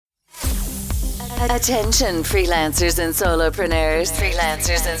Attention freelancers and solopreneurs.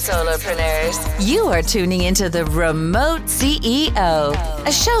 You are tuning into the Remote CEO,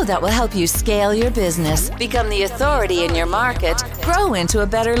 a show that will help you scale your business, become the authority in your market, grow into a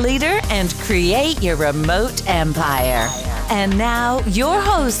better leader, and create your remote empire. And now, your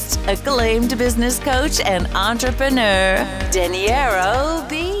host, acclaimed business coach and entrepreneur, Dinero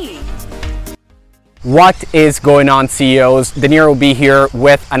B. What is going on, CEOs? Dinero B here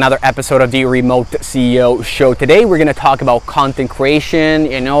with another episode of the Remote CEO Show. Today we're going to talk about content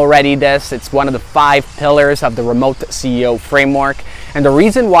creation. You know already this, it's one of the 5 pillars of the Remote CEO framework. And the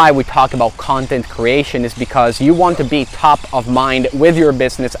reason why we talk about content creation is because you want to be top of mind with your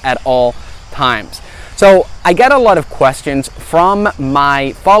business at all times. So I get a lot of questions from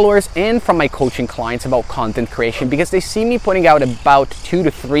my followers and from my coaching clients about content creation because they see me putting out about 2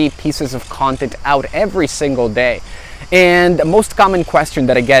 to 3 pieces of content out every single day. And the most common question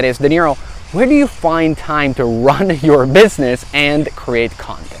that I get is, Dinero, where do you find time to run your business and create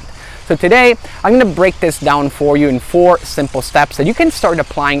content? So today, I'm going to break this down for you in 4 simple steps that you can start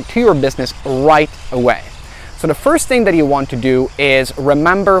applying to your business right away. So the first thing that you want to do is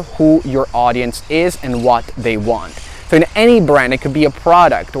remember who your audience is and what they want. So in any brand, it could be a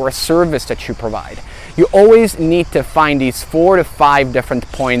product or a service that you provide. You always need to find these 4 to 5 different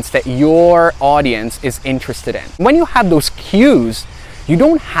points that your audience is interested in. When you have those cues, you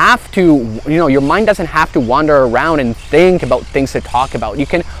don't have to, your mind doesn't have to wander around and think about things to talk about. You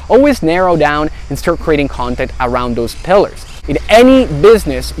can always narrow down and start creating content around those pillars. In any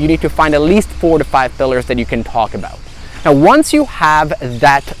business, you need to find at least 4 to 5 pillars that you can talk about. Now, once you have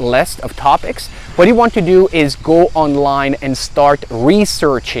that list of topics, what you want to do is go online and start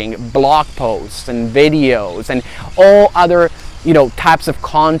researching blog posts and videos and all other, types of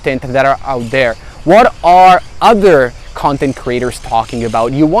content that are out there. What are other content creators talking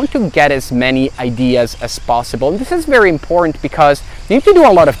about? You want to get as many ideas as possible. And this is very important because you need to do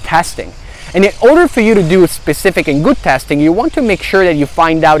a lot of testing. And in order for you to do specific and good testing, you want to make sure that you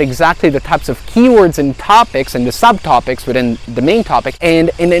find out exactly the types of keywords and topics and the subtopics within the main topic.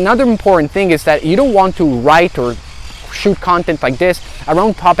 And another important thing is that you don't want to write or shoot content like this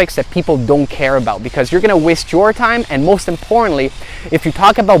around topics that people don't care about, because you're going to waste your time. And most importantly, if you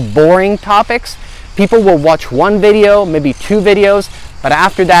talk about boring topics, people will watch 1 video, maybe 2 videos, but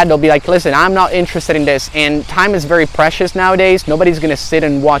after that, they'll be like, listen, I'm not interested in this. And time is very precious nowadays. Nobody's going to sit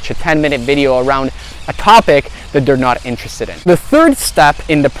and watch a 10-minute video around a topic that they're not interested in. The third step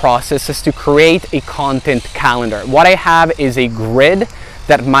in the process is to create a content calendar. What I have is a grid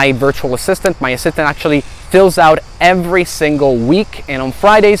that my virtual assistant, actually fills out every single week. And on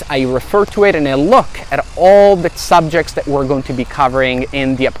Fridays, I refer to it and I look at all the subjects that we're going to be covering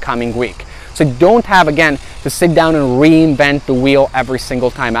in the upcoming week. So don't have, again, to sit down and reinvent the wheel every single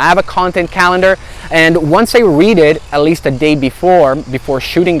time. I have a content calendar, and once I read it, at least a day before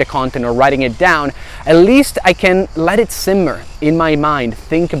shooting the content or writing it down, at least I can let it simmer in my mind,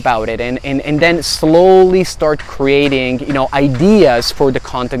 think about it, and then slowly start creating, ideas for the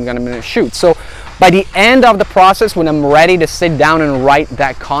content that I'm going to shoot. So by the end of the process, when I'm ready to sit down and write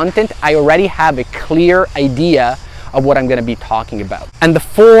that content, I already have a clear idea of what I'm going to be talking about. And the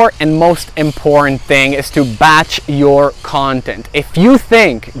 4th and most important thing is to batch your content. If you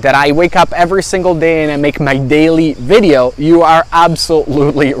think that I wake up every single day and I make my daily video, you are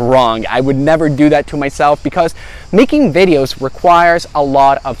absolutely wrong. I would never do that to myself because making videos requires a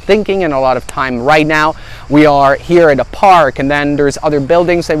lot of thinking and a lot of time. Right now, we are here at a park, and then there's other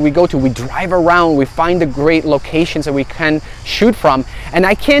buildings that we go to. We drive around, we find the great locations that we can shoot from, and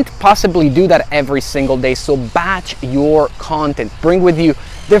I can't possibly do that every single day. So batch your content. Bring with you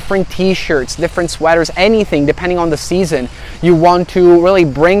different t-shirts, different sweaters, anything depending on the season. You want to really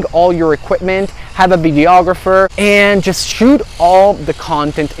bring all your equipment, have a videographer, and just shoot all the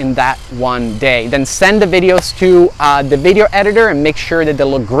content in that one day. Then send the videos to the video editor and make sure that they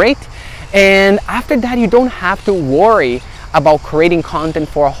look great. And after that, you don't have to worry about creating content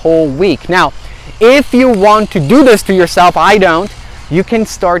for a whole week. Now, if you want to do this to yourself, I don't, you can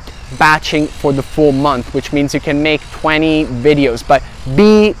start batching for the full month, which means you can make 20 videos. But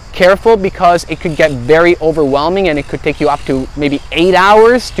be careful because it could get very overwhelming and it could take you up to maybe 8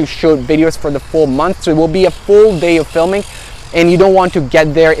 hours to shoot videos for the full month. So it will be a full day of filming, and you don't want to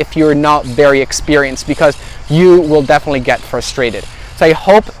get there if you're not very experienced, because you will definitely get frustrated. So I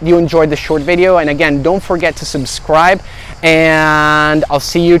hope you enjoyed the short video, and again, don't forget to subscribe, and I'll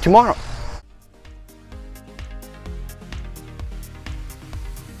see you tomorrow.